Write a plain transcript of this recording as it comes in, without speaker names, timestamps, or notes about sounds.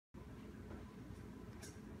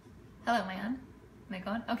Hello, man. Am I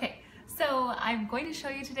going? Okay, so I'm going to show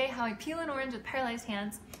you today how I peel an orange with paralyzed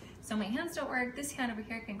hands. So my hands don't work. This hand over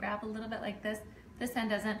here can grab a little bit like this. This hand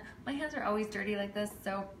doesn't. My hands are always dirty like this,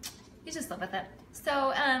 so you just live with it.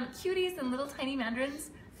 So cuties and little tiny mandarins,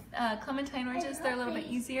 clementine oranges, they're a little bit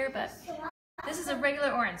easier, but this is a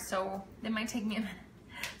regular orange, so it might take me a minute.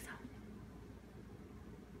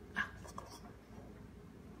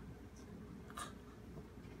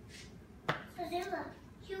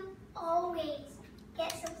 You always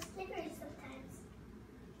get some slippery sometimes.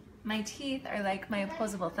 My teeth are like my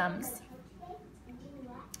opposable thumbs.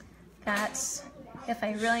 That if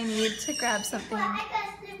I really need to grab something,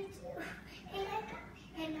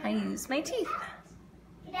 I use my teeth.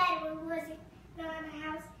 Dad, was it not in the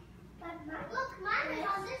house? But look, mine is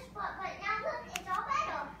on this spot, but now look, it's all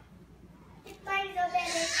better. Mine is all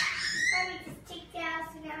better. Mommy just kicked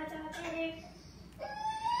out, so now it's all better.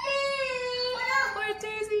 Poor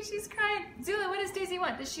Daisy, she's crying. Zula, what does Daisy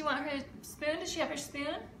want? Does she want her spoon? Does she have her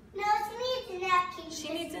spoon? No, she needs a napkin.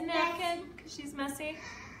 She needs a napkin because she's messy.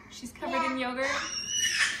 She's covered in yogurt.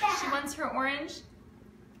 She wants her orange.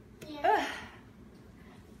 Yeah.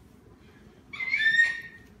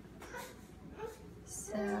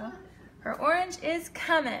 So, her orange is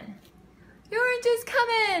coming. Your orange is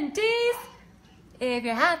coming, Daisy. If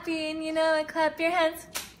you're happy and you know it, clap your hands.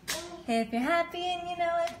 If you're happy and you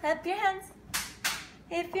know it, clap your hands.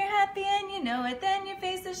 If you're happy and you know it, then your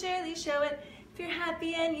face will surely show it. If you're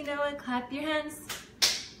happy and you know it, clap your hands.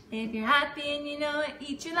 If you're happy and you know it,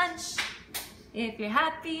 eat your lunch. If you're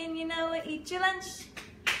happy and you know it, eat your lunch.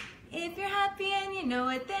 If you're happy and you know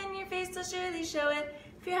it, then your face will surely show it.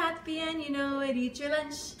 If you're happy and you know it, eat your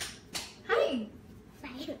lunch. Hi.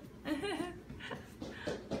 Bye.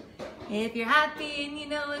 If you're happy and you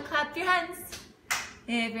know it, clap your hands.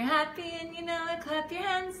 If you're happy and you know it, clap your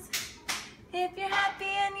hands. If you're happy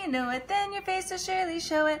and you know it, then your face will surely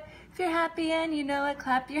show it. If you're happy and you know it,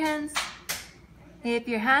 clap your hands. If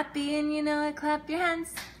you're happy and you know it, clap your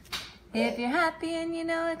hands. If you're happy and you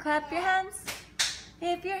know it, clap your hands.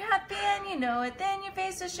 If you're happy and you know it, then your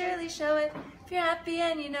face will surely show it. If you're happy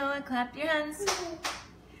and you know it, clap your hands.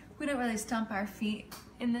 We don't really stomp our feet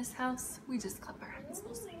in this house. We just clap our hands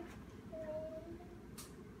mostly.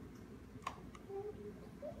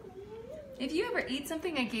 If you ever eat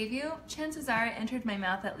something I gave you, chances are it entered my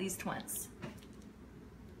mouth at least once.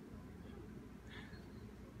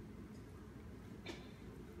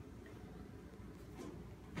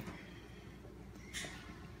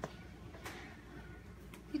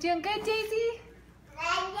 You doing good, Daisy?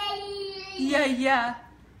 Yeah, yeah.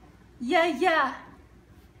 Yeah, yeah.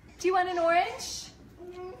 Do you want an orange?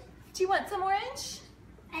 Do you want some orange?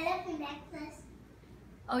 I love the necklace.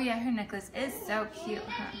 Oh yeah, her necklace is so cute,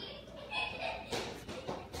 huh?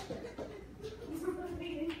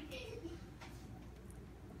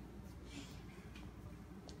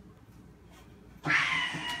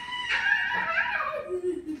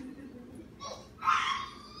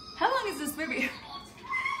 How long is this movie?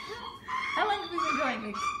 How long have we been going?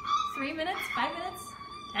 Like 3 minutes? 5 minutes?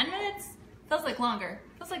 10 minutes? Feels like longer.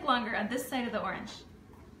 Feels like longer on this side of the orange.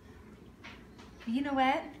 But you know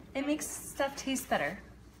what? It makes stuff taste better.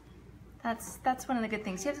 That's one of the good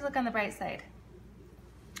things. You have to look on the bright side.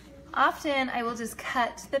 Often I will just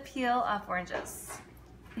cut the peel off oranges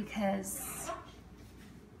because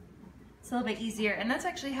it's a little bit easier. And that's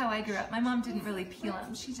actually how I grew up. My mom didn't really peel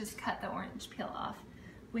them. She just cut the orange peel off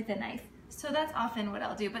with a knife. So that's often what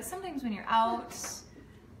I'll do. But sometimes when you're out,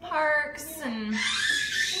 parks, and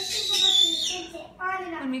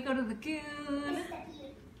when we go to the lagoon,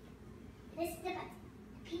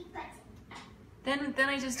 then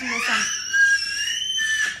I just do this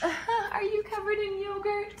on. Are you covered in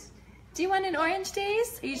yogurt? Do you want an orange,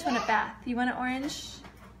 Days? Or you just want a bath? You want an orange?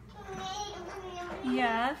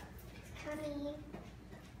 Yeah.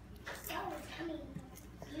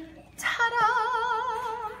 Ta-da!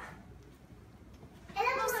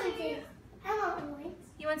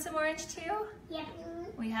 You want some orange too? Yeah.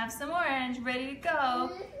 We have some orange ready to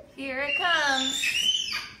go. Here it comes.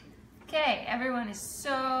 Okay, everyone is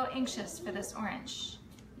so anxious for this orange,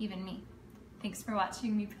 even me. Thanks for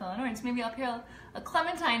watching me peel an orange. Maybe I'll peel a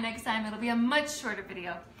clementine next time. It'll be a much shorter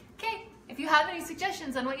video. Okay, if you have any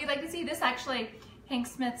suggestions on what you'd like to see, this actually, Hank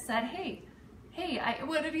Smith said, hey,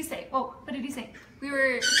 what did he say? Oh, what did he say? We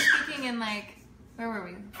were speaking in where were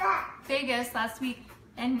we? Vegas last week.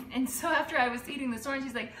 And so after I was eating this orange,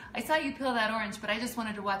 he's like, I saw you peel that orange, but I just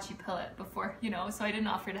wanted to watch you peel it before, so I didn't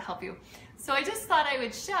offer to help you. So I just thought I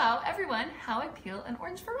would show everyone how I peel an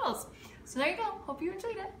orange for rolls. So there you go. Hope you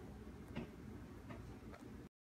enjoyed it.